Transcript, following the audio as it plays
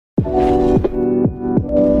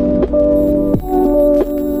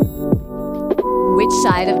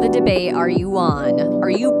side of the debate are you on? Are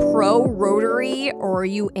you pro-Rotary or are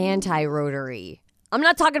you anti-Rotary? I'm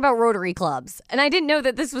not talking about Rotary clubs, and I didn't know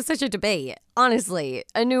that this was such a debate. Honestly,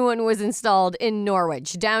 a new one was installed in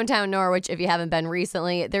Norwich, downtown Norwich. If you haven't been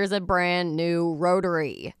recently, there's a brand new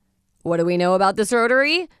Rotary. What do we know about this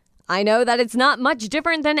Rotary? I know that it's not much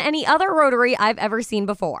different than any other Rotary I've ever seen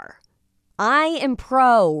before. I am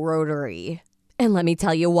pro-Rotary, and let me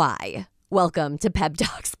tell you why. Welcome to Pep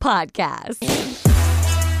Talks Podcast.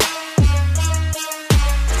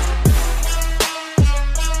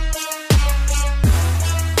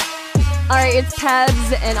 All right, it's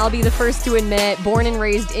Pebs, and I'll be the first to admit, born and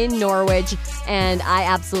raised in Norwich, and I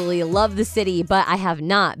absolutely love the city, but I have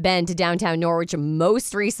not been to downtown Norwich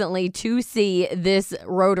most recently to see this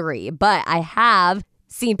Rotary, but I have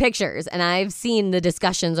seen pictures, and I've seen the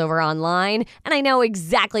discussions over online, and I know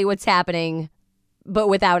exactly what's happening, but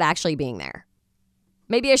without actually being there.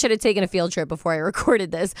 Maybe I should have taken a field trip before I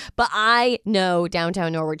recorded this, but I know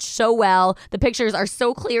downtown Norwich so well. The pictures are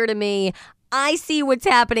so clear to me. I see what's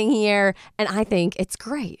happening here, and I think it's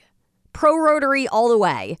great. Pro-Rotary all the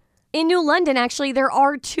way. In New London, actually, there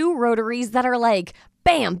are two Rotaries that are like,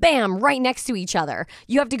 bam, bam, right next to each other.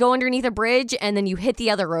 You have to go underneath a bridge, and then you hit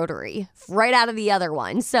the other Rotary right out of the other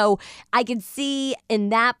one. So I could see in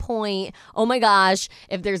that point, oh my gosh,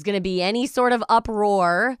 if there's going to be any sort of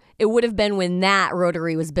uproar, it would have been when that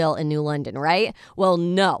Rotary was built in New London, right? Well,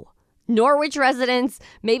 no. Norwich residents,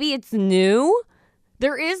 maybe it's new.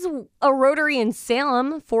 There is a Rotary in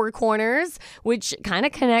Salem, Four Corners, which kind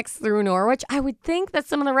of connects through Norwich. I would think that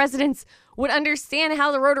some of the residents would understand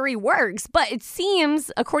how the Rotary works, but it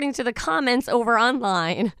seems, according to the comments over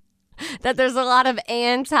online, that there's a lot of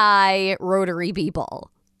anti-Rotary people.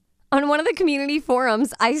 On one of the community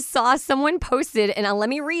forums, I saw someone posted, and let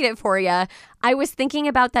me read it for you. I was thinking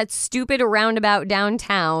about that stupid roundabout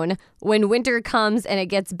downtown. When winter comes and it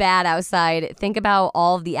gets bad outside, think about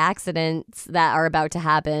all of the accidents that are about to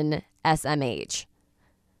happen, SMH.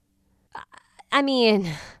 I mean,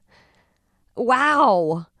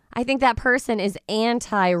 wow. I think that person is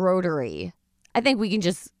anti-Rotary. I think we can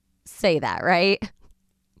just say that, right?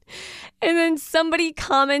 And then somebody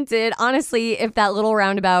commented, honestly, if that little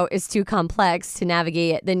roundabout is too complex to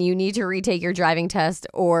navigate, then you need to retake your driving test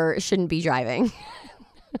or shouldn't be driving.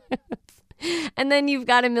 And then you've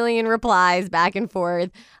got a million replies back and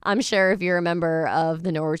forth. I'm sure if you're a member of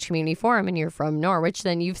the Norwich Community Forum and you're from Norwich,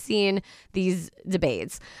 then you've seen these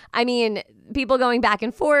debates. I mean, people going back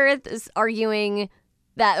and forth, arguing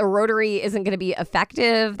that a Rotary isn't going to be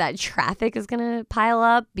effective, that traffic is going to pile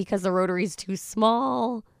up because the Rotary is too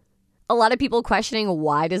small. A lot of people questioning,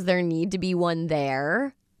 why does there need to be one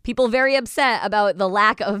there? People very upset about the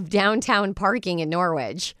lack of downtown parking in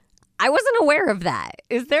Norwich. I wasn't aware of that.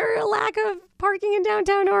 Is there a lack of parking in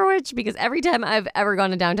downtown Norwich? Because every time I've ever gone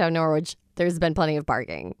to downtown Norwich, there's been plenty of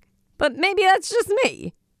parking. But maybe that's just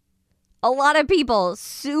me. A lot of people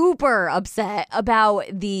super upset about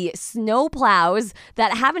the snow plows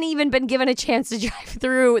that haven't even been given a chance to drive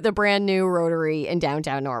through the brand new Rotary in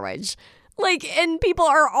downtown Norwich. And people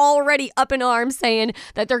are already up in arms saying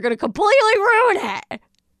that they're going to completely ruin it.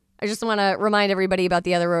 I just want to remind everybody about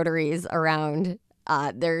the other Rotaries around.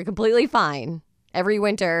 They're completely fine every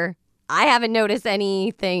winter. I haven't noticed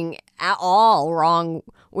anything at all wrong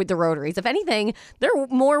with the Rotaries. If anything, they're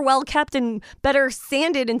more well kept and better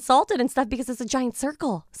sanded and salted and stuff because it's a giant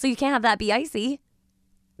circle. So you can't have that be icy.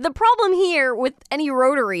 The problem here with any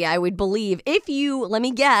Rotary, I would believe, if you, let me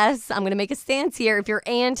guess, I'm going to make a stance here. If you're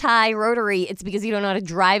anti-Rotary, it's because you don't know how to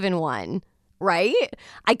drive in one, right?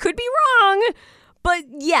 I could be wrong, but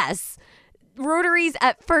yes, Rotaries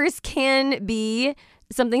at first can be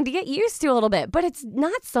something to get used to a little bit, but it's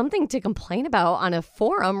not something to complain about on a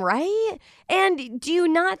forum, right? And do you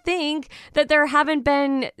not think that there haven't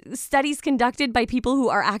been studies conducted by people who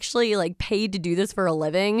are actually paid to do this for a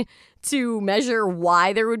living to measure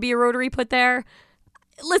why there would be a Rotary put there?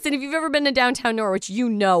 Listen, if you've ever been to downtown Norwich, you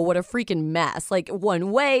know what a freaking mess.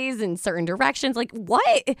 One ways in certain directions.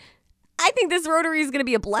 What? I think this Rotary is going to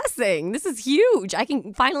be a blessing. This is huge. I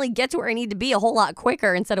can finally get to where I need to be a whole lot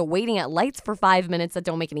quicker instead of waiting at lights for 5 minutes that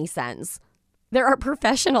don't make any sense. There are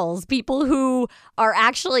professionals, people who are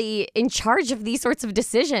actually in charge of these sorts of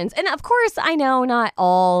decisions. And of course, I know not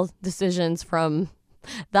all decisions from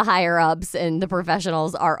the higher ups and the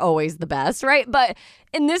professionals are always the best, right? But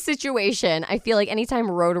in this situation, I feel like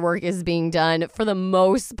anytime road work is being done, for the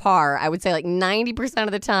most part, I would say 90%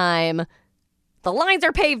 of the time, the lines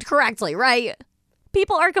are paved correctly, right?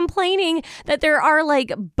 People are complaining that there are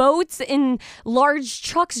like boats and large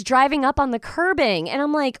trucks driving up on the curbing. And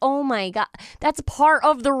I'm like, oh my God, that's part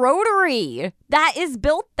of the rotary. That is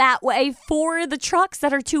built that way for the trucks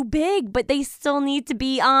that are too big, but they still need to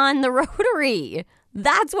be on the rotary.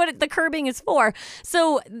 That's what the curbing is for.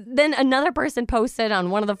 So then another person posted on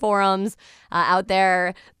one of the forums out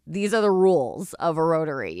there, these are the rules of a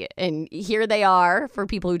rotary. And here they are for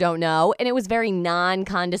people who don't know. And it was very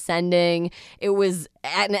non-condescending. It was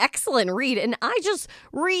an excellent read. And I just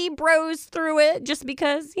re-browsed through it just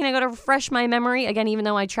because, I got to refresh my memory. Again, even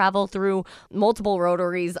though I travel through multiple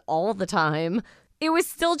rotaries all the time, it was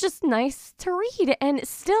still just nice to read. And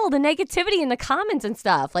still the negativity in the comments and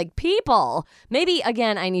stuff, like people, maybe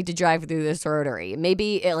again, I need to drive through this rotary.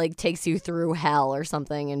 Maybe it like takes you through hell or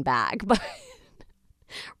something and back, but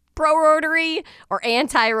pro rotary or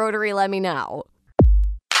anti rotary, let me know.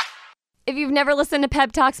 If you've never listened to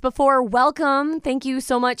Pep Talks before, welcome. Thank you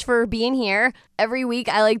so much for being here. Every week,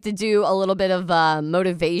 I like to do a little bit of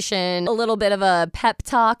motivation, a little bit of a pep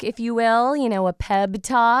talk, if you will. A pep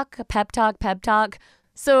talk.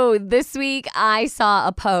 So this week, I saw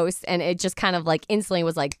a post and it just kind of like instantly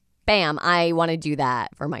was like, bam, I want to do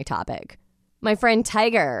that for my topic. My friend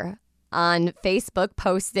Tiger on Facebook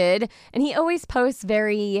posted, and he always posts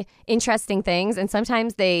very interesting things, and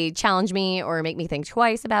sometimes they challenge me or make me think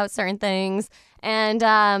twice about certain things. And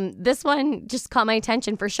this one just caught my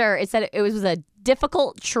attention for sure. It said it was a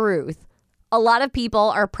difficult truth. A lot of people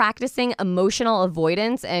are practicing emotional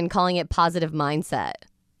avoidance and calling it positive mindset.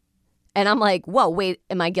 And I'm like, whoa, wait,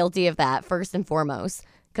 am I guilty of that first and foremost?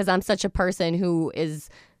 Because I'm such a person who is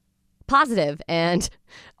positive and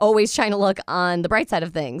always trying to look on the bright side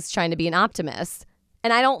of things, trying to be an optimist.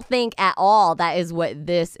 And I don't think at all that is what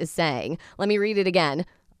this is saying. Let me read it again.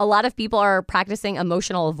 A lot of people are practicing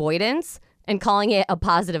emotional avoidance and calling it a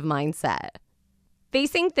positive mindset.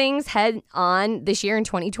 Facing things head on this year in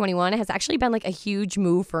 2021 has actually been like a huge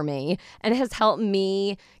move for me and has helped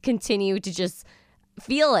me continue to just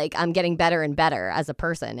feel like I'm getting better and better as a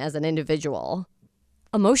person, as an individual.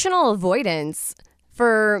 Emotional avoidance,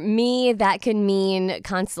 for me, that could mean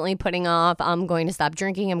constantly putting off, I'm going to stop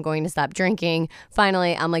drinking.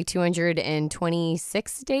 Finally, I'm like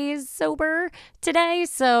 226 days sober today.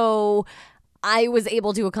 So I was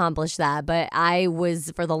able to accomplish that, but I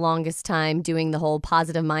was for the longest time doing the whole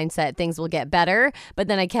positive mindset, things will get better. But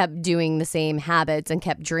then I kept doing the same habits and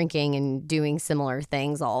kept drinking and doing similar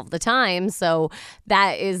things all of the time. So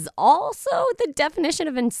that is also the definition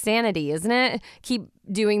of insanity, isn't it? Keep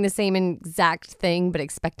doing the same exact thing, but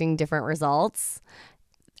expecting different results.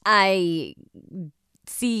 I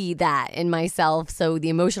see that in myself. So the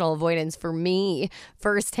emotional avoidance for me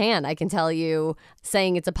firsthand, I can tell you,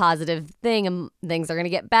 saying it's a positive thing and things are going to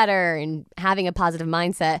get better and having a positive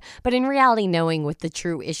mindset, but in reality, knowing what the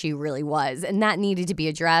true issue really was, and that needed to be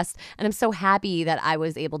addressed. And I'm so happy that I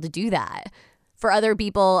was able to do that. For other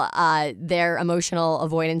people, their emotional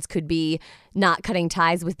avoidance could be not cutting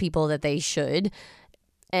ties with people that they should.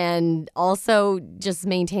 And also just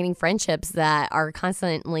maintaining friendships that are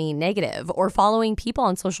constantly negative, or following people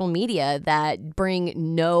on social media that bring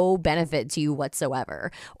no benefit to you whatsoever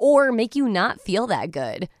or make you not feel that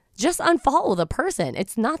good. Just unfollow the person.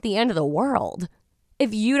 It's not the end of the world.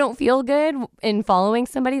 If you don't feel good in following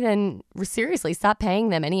somebody, then seriously stop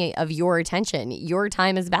paying them any of your attention. Your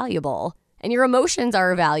time is valuable. And your emotions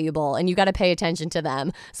are valuable and you got to pay attention to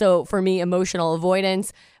them. So for me, emotional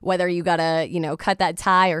avoidance, whether you got to, cut that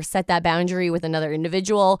tie or set that boundary with another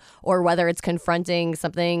individual, or whether it's confronting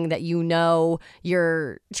something that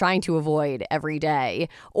you're trying to avoid every day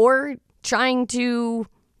or trying to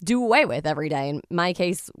do away with every day. In my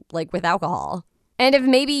case, like with alcohol. And if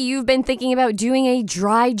maybe you've been thinking about doing a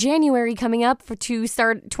dry January coming up to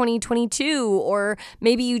start 2022, or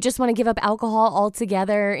maybe you just want to give up alcohol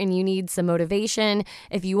altogether and you need some motivation,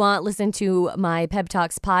 if you want, listen to my Pep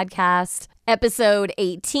Talks podcast, episode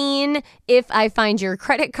 18. If I find your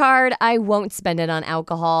credit card, I won't spend it on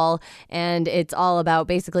alcohol. And it's all about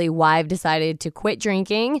basically why I've decided to quit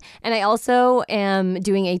drinking. And I also am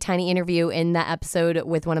doing a tiny interview in that episode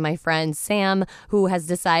with one of my friends, Sam, who has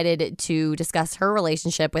decided to discuss her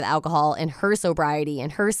relationship with alcohol and her sobriety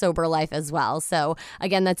and her sober life as well. So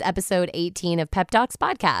again, that's episode 18 of Pep Talks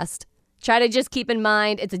podcast. Try to just keep in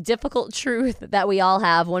mind, it's a difficult truth that we all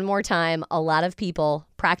have. One more time, a lot of people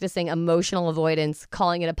practicing emotional avoidance,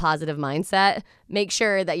 calling it a positive mindset. Make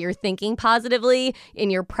sure that you're thinking positively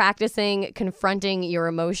and you're practicing confronting your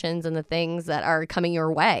emotions and the things that are coming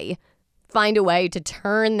your way. find a way to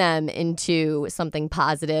turn them into something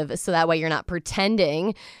positive so that way you're not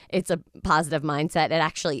pretending it's a positive mindset. It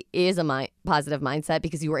actually is a positive mindset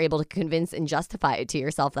because you were able to convince and justify it to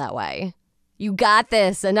yourself that way. You got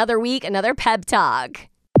this. Another week, another pep talk.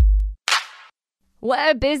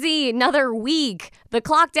 What a busy another week. The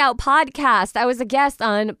Clocked Out podcast. I was a guest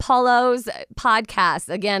on Paulo's podcast.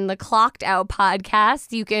 Again, the Clocked Out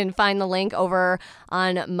podcast. You can find the link over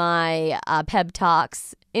on my Pep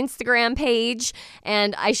Talks Instagram page.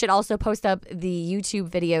 And I should also post up the YouTube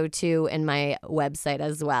video too in my website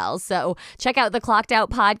as well. So check out the Clocked Out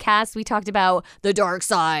podcast. We talked about the dark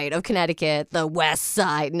side of Connecticut, the west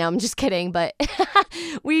side. No, I'm just kidding. But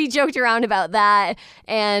we joked around about that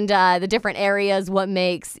and the different areas, what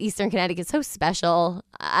makes Eastern Connecticut so special,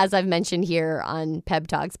 as I've mentioned here on Pep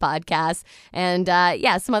Talks podcast. And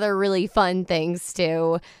some other really fun things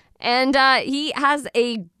too. And he has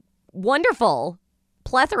a wonderful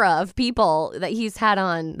plethora of people that he's had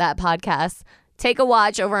on that podcast. Take a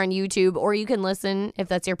watch over on YouTube, or you can listen, if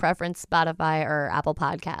that's your preference, Spotify or Apple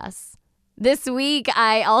Podcasts. This week,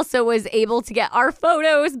 I also was able to get our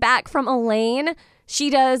photos back from Elaine. She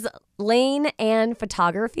does Lane and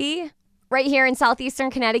Photography. Right here in southeastern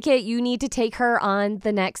Connecticut, you need to take her on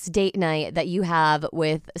the next date night that you have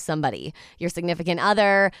with somebody, your significant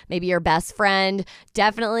other, maybe your best friend.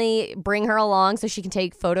 Definitely bring her along so she can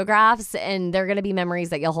take photographs, and they're going to be memories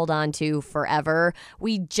that you'll hold on to forever.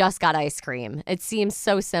 We just got ice cream. It seems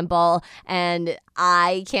so simple, and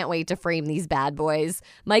I can't wait to frame these bad boys.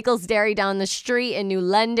 Michael's Dairy down the street in New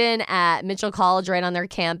London at Mitchell College, right on their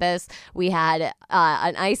campus. We had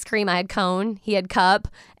an ice cream. I had cone. He had cup.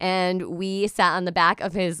 And we sat on the back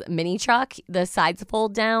of his mini truck. The sides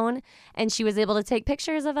fold down. And she was able to take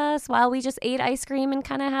pictures of us while we just ate ice cream and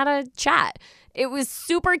kind of had a chat. It was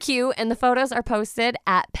super cute. And the photos are posted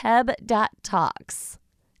at peb.talks.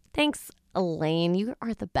 Thanks, Elaine. You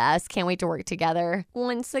are the best. Can't wait to work together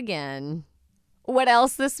once again. What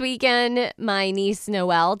else this weekend? My niece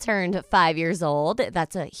Noelle turned 5 years old.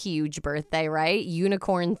 That's a huge birthday, right?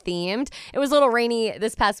 Unicorn themed. It was a little rainy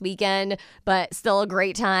this past weekend, but still a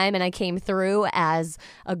great time. And I came through as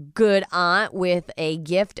a good aunt with a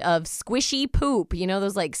gift of squishy poop. You know,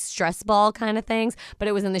 those like stress ball kind of things, but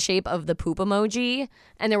it was in the shape of the poop emoji.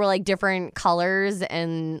 And there were like different colors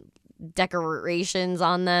and decorations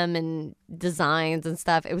on them and designs and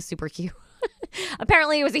stuff. It was super cute.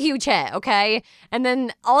 Apparently it was a huge hit, okay? And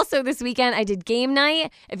then also this weekend I did game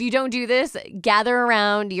night. If you don't do this, gather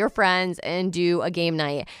around your friends and do a game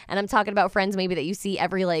night. And I'm talking about friends maybe that you see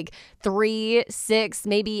every like 3, 6,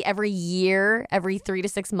 maybe every year, every 3 to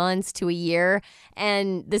 6 months to a year.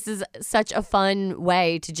 And this is such a fun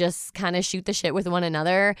way to just kind of shoot the shit with one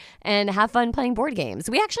another and have fun playing board games.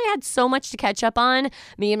 We actually had so much to catch up on,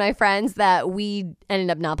 me and my friends, that we ended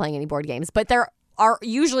up not playing any board games. But there are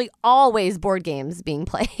usually always board games being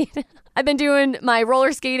played. I've been doing my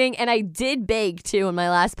roller skating, and I did bake too. In my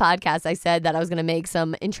last podcast, I said that I was going to make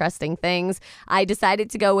some interesting things. I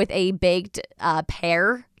decided to go with a baked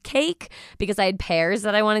pear cake because I had pears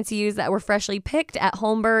that I wanted to use that were freshly picked at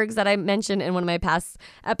Holmberg's that I mentioned in one of my past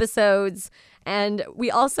episodes. And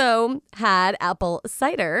we also had apple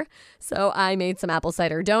cider. So I made some apple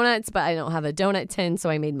cider donuts, but I don't have a donut tin,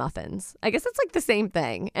 so I made muffins. I guess it's like the same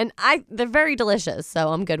thing. And they're very delicious, so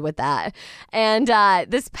I'm good with that. And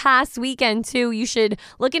this past weekend, too, you should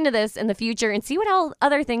look into this in the future and see what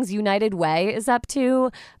other things United Way is up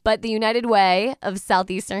to. But the United Way of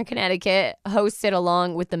Southeastern Connecticut hosted,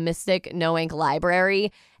 along with the Mystic No Ink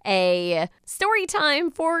Library, a story time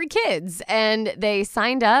for kids, and they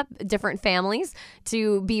signed up different families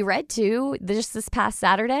to be read to just this past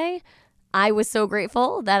Saturday. I was so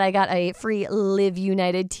grateful that I got a free Live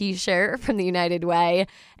United t-shirt from the United Way,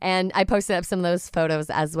 and I posted up some of those photos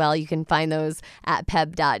as well. You can find those at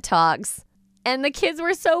peb.talks. And the kids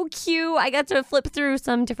were so cute. I got to flip through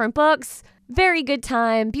some different books. Very good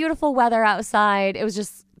time. Beautiful weather outside. It was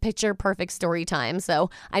just picture perfect story time. So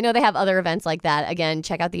I know they have other events like that. Again,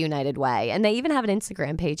 check out the United Way. And they even have an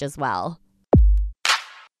Instagram page as well.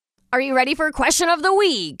 Are you ready for question of the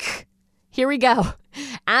week? Here we go.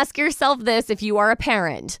 Ask yourself this if you are a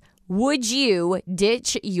parent. Would you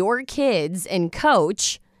ditch your kids and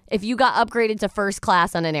coach if you got upgraded to first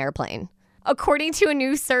class on an airplane? According to a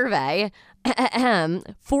new survey,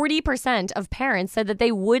 40% of parents said that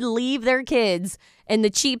they would leave their kids in the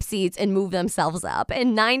cheap seats and move themselves up.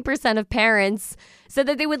 And 9% of parents said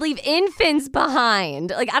that they would leave infants behind.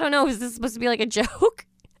 Like, I don't know, is this supposed to be like a joke?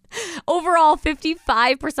 Overall,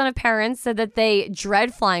 55% of parents said that they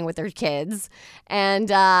dread flying with their kids. And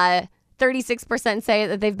 36% say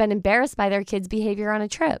that they've been embarrassed by their kids' behavior on a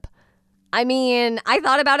trip. I mean, I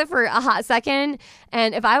thought about it for a hot second.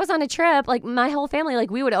 And if I was on a trip, like my whole family,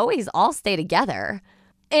 like we would always all stay together.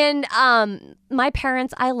 And my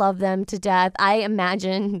parents, I love them to death. I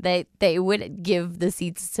imagine that they would give the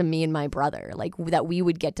seats to me and my brother, like that we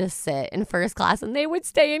would get to sit in first class and they would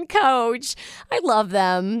stay in coach. I love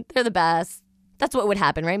them. They're the best. That's what would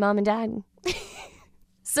happen, right, Mom and Dad?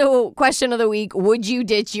 So, question of the week, would you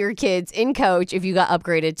ditch your kids in coach if you got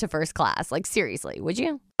upgraded to first class? Like, seriously, would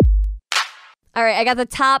you? All right, I got the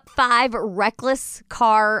top 5 reckless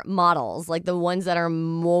car models, like the ones that are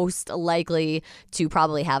most likely to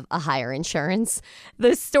probably have a higher insurance.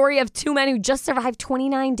 The story of 2 men who just survived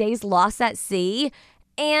 29 days lost at sea,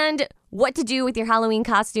 and what to do with your Halloween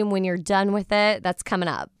costume when you're done with it. That's coming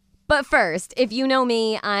up. But first, if you know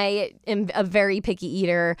me, I am a very picky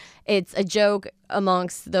eater. It's a joke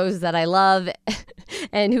amongst those that I love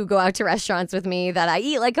and who go out to restaurants with me that I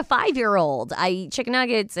eat like a 5-year-old. I eat chicken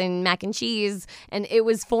nuggets and mac and cheese, and it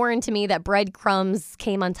was foreign to me that breadcrumbs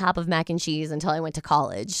came on top of mac and cheese until I went to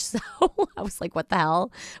college. So I was like, what the hell?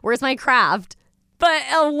 Where's my craft? But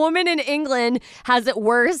a woman in England has it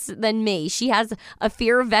worse than me. She has a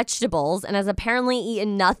fear of vegetables and has apparently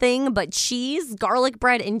eaten nothing but cheese, garlic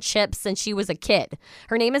bread, and chips since she was a kid.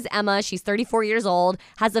 Her name is Emma. She's 34 years old,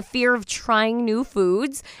 has a fear of trying new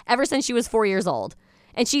foods ever since she was 4 years old.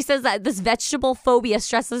 And she says that this vegetable phobia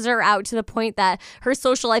stresses her out to the point that her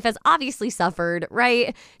social life has obviously suffered,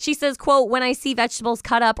 right? She says, quote, when I see vegetables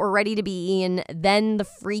cut up or ready to be eaten, then the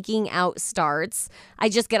freaking out starts. I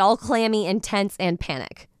just get all clammy and tense and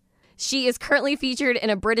panic. She is currently featured in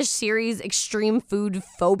a British series, Extreme Food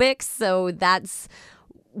Phobics. So that's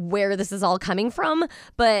where this is all coming from.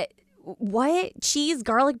 But what? Cheese,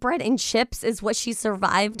 garlic bread, and chips is what she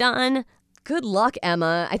survived on? Good luck,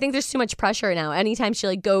 Emma. I think there's too much pressure now. Anytime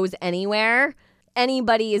she goes anywhere,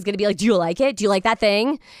 anybody is going to be like, do you like it? Do you like that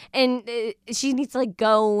thing? And she needs to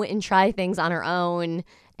go and try things on her own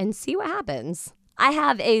and see what happens. I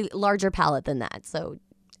have a larger palate than that, so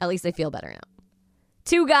at least I feel better now.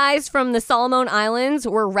 2 guys from the Solomon Islands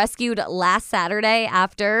were rescued last Saturday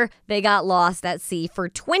after they got lost at sea for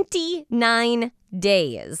 29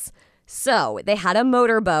 days. So they had a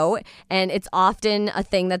motorboat, and it's often a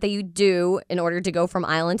thing that they do in order to go from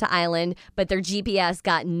island to island, but their GPS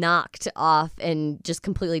got knocked off and just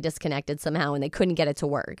completely disconnected somehow, and they couldn't get it to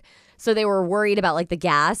work. So they were worried about the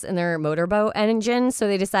gas in their motorboat engine, so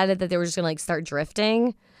they decided that they were just going to start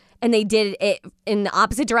drifting, and they did it in the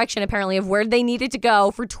opposite direction apparently of where they needed to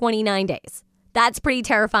go for 29 days. That's pretty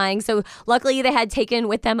terrifying. So luckily they had taken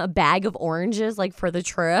with them a bag of oranges for the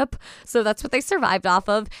trip. So that's what they survived off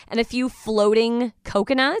of. And a few floating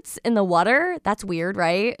coconuts in the water. That's weird,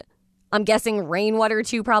 right? I'm guessing rainwater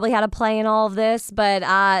too probably had a play in all of this. But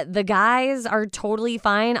the guys are totally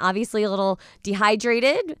fine. Obviously a little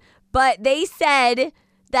dehydrated. But they said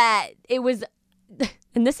that it was...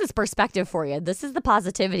 And this is perspective for you. This is the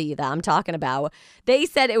positivity that I'm talking about. They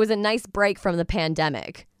said it was a nice break from the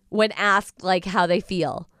pandemic. When asked how they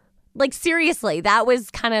feel. Seriously, that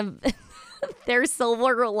was kind of their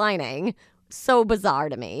silver lining. So bizarre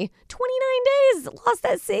to me. 29 days lost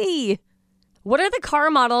at sea. What are the car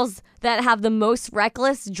models that have the most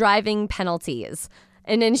reckless driving penalties?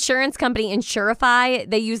 An insurance company, Insurify,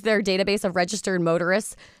 they use their database of registered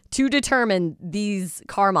motorists to determine these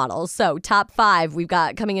car models. So top 5, we've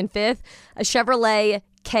got coming in 5th, a Chevrolet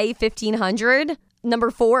K1500.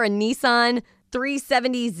 Number 4, a Nissan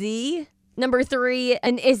 370Z. Number 3,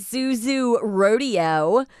 an Isuzu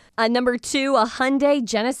Rodeo. Number 2, a Hyundai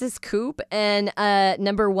Genesis Coupe. And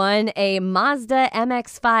number 1, a Mazda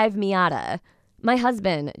MX-5 Miata. My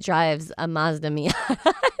husband drives a Mazda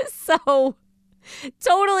Miata. So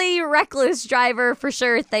totally reckless driver for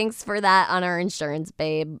sure. Thanks for that on our insurance,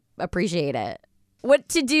 babe. Appreciate it. What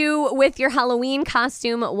to do with your Halloween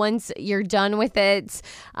costume once you're done with it.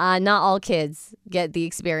 Not all kids get the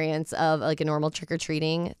experience of a normal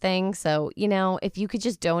trick-or-treating thing. So, if you could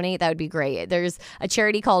just donate, that would be great. There's a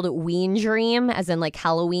charity called Ween Dream, as in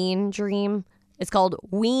Halloween Dream. It's called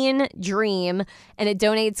Ween Dream, and it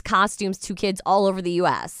donates costumes to kids all over the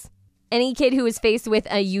U.S. Any kid who is faced with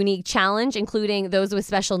a unique challenge, including those with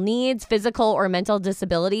special needs, physical or mental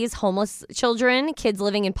disabilities, homeless children, kids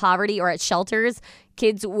living in poverty or at shelters,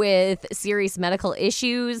 kids with serious medical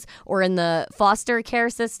issues or in the foster care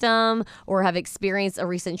system or have experienced a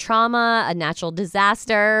recent trauma, a natural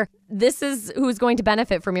disaster. This is who's going to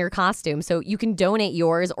benefit from your costume. So you can donate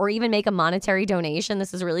yours or even make a monetary donation.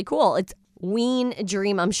 This is really cool. It's Ween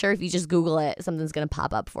Dream. I'm sure if you just Google it, something's going to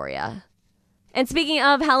pop up for you. And speaking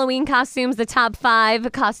of Halloween costumes, the top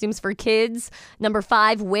 5 costumes for kids. Number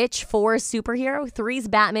 5, witch. 4, superhero. 3's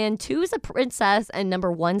Batman. 2's a princess. And number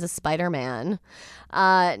 1's a Spider-Man.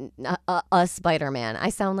 A Spider-Man. I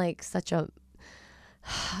sound like such a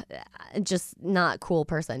just not cool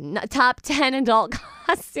person. Top 10 adult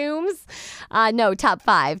costumes. No, top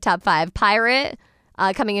 5. Top 5. Pirate.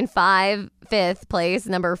 Coming in 5th place.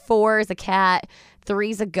 Number 4 is a cat.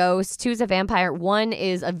 3's a ghost. 2's a vampire. 1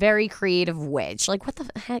 is a very creative witch. Like, what the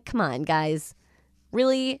heck? Come on, guys.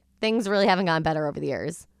 Really? Things really haven't gotten better over the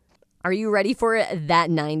years. Are you ready for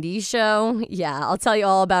That 90s Show? Yeah, I'll tell you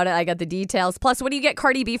all about it. I got the details. Plus, what do you get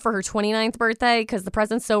Cardi B for her 29th birthday? Because the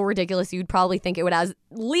present's so ridiculous, you'd probably think it would at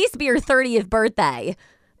least be her 30th birthday.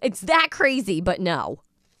 It's that crazy, but no.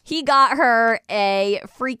 He got her a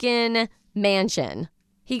freaking mansion.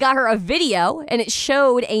 He got her a video, and it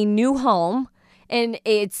showed a new home. And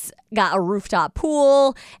it's got a rooftop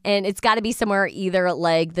pool, and it's got to be somewhere either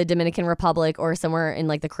like the Dominican Republic or somewhere in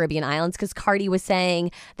like the Caribbean islands, because Cardi was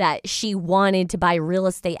saying that she wanted to buy real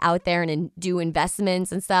estate out there and do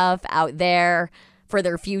investments and stuff out there for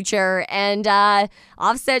their future. And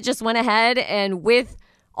Offset just went ahead and with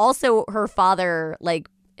also her father, like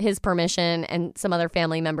his permission and some other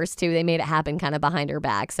family members too, they made it happen kind of behind her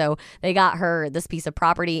back. So they got her this piece of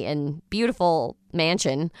property and beautiful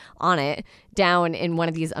mansion on it down in one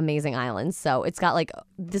of these amazing islands. So it's got like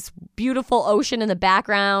this beautiful ocean in the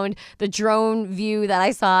background, the drone view that I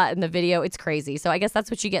saw in the video. It's crazy. So I guess that's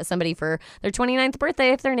what you get somebody for their 29th birthday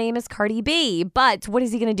if their name is Cardi B. But what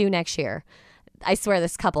is he going to do next year? I swear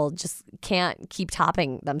this couple just can't keep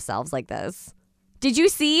topping themselves like this. Did you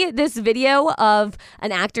see this video of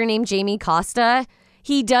an actor named Jamie Costa?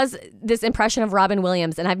 He does this impression of Robin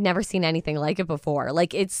Williams, and I've never seen anything like it before.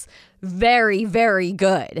 Like, it's very, very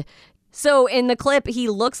good. So in the clip, he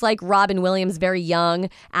looks like Robin Williams, very young,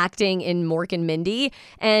 acting in Mork and Mindy.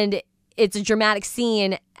 And it's a dramatic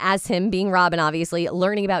scene as him being Robin, obviously,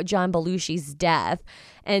 learning about John Belushi's death.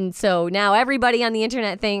 And so now everybody on the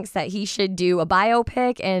internet thinks that he should do a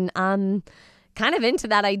biopic, and I'm kind of into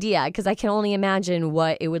that idea because I can only imagine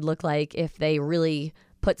what it would look like if they really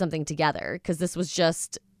put something together, because this was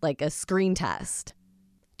just like a screen test.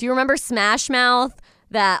 Do you remember Smash Mouth,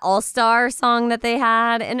 that All-Star song that they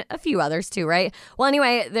had, and a few others too, right? Well,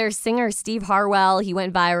 anyway, their singer Steve Harwell, he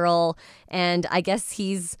went viral, and I guess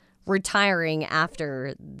he's retiring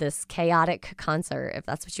after this chaotic concert, if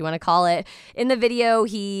that's what you want to call it. In the video,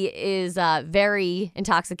 he is very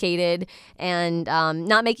intoxicated and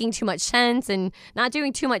not making too much sense and not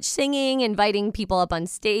doing too much singing, inviting people up on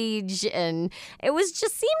stage. And it was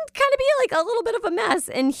just seemed kind of be like a little bit of a mess.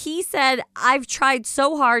 And he said, "I've tried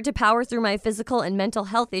so hard to power through my physical and mental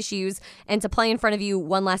health issues and to play in front of you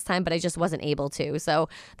one last time, but I just wasn't able to." So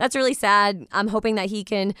that's really sad. I'm hoping that he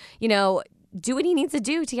can, do what he needs to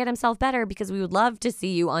do to get himself better, because we would love to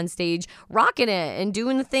see you on stage rocking it and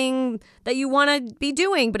doing the thing that you want to be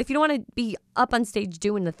doing. But if you don't want to be up on stage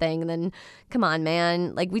doing the thing, then come on,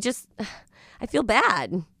 man. Like, I feel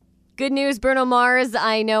bad. Good news, Bruno Mars.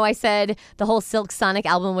 I know I said the whole Silk Sonic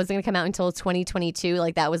album wasn't going to come out until 2022.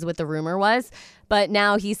 Like, that was what the rumor was. But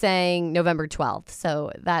now he's saying November 12th.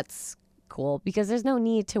 So that's cool, because there's no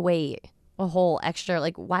need to wait a whole extra,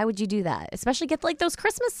 like, why would you do that? Especially get like those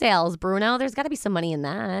Christmas sales, Bruno. There's got to be some money in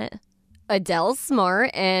that. Adele's smart,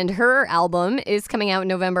 and her album is coming out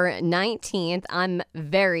November 19th. I'm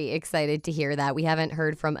very excited to hear that. We haven't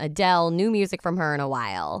heard from Adele, new music from her in a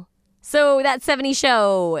while. So That 70s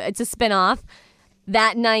Show, it's a spinoff.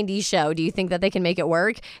 That 90s Show, do you think that they can make it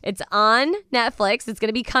work? It's on Netflix. It's going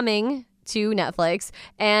to be coming to Netflix,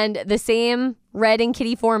 and the same Red and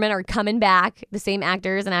Kitty Foreman are coming back, the same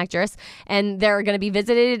actors and actress, and they're going to be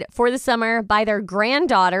visited for the summer by their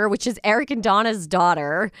granddaughter, which is Eric and Donna's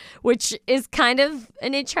daughter, which is kind of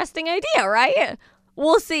an interesting idea, right?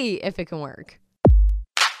 We'll see if it can work.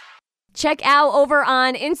 Check out over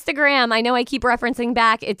on Instagram. I know I keep referencing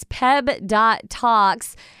back. It's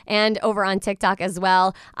peb.talks, and over on TikTok as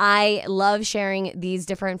well. I love sharing these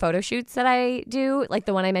different photo shoots that I do, like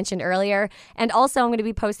the one I mentioned earlier. And also I'm going to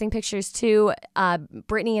be posting pictures too.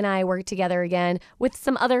 Brittany and I worked together again with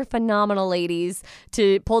some other phenomenal ladies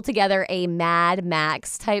to pull together a Mad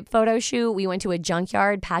Max type photo shoot. We went to a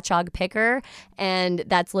junkyard, Patchogue Picker, and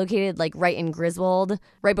that's located like right in Griswold,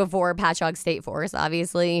 right before Patchogue State Forest,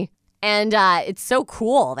 obviously. And it's so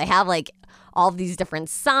cool. They have like all of these different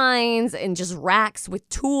signs and just racks with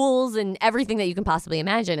tools and everything that you can possibly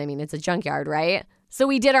imagine. I mean, it's a junkyard, right? So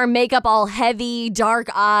we did our makeup all heavy, dark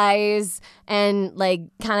eyes, and like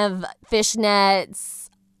kind of fishnets,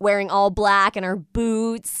 wearing all black and our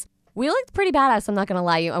boots. We looked pretty badass, I'm not going to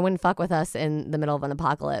lie. I wouldn't fuck with us in the middle of an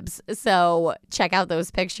apocalypse. So check out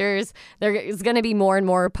those pictures. There is going to be more and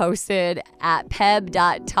more posted at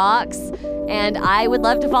peb.talks, and I would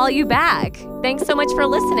love to follow you back. Thanks so much for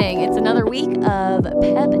listening. It's another week of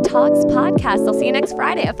Peb Talks podcast. I'll see you next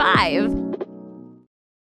Friday at 5.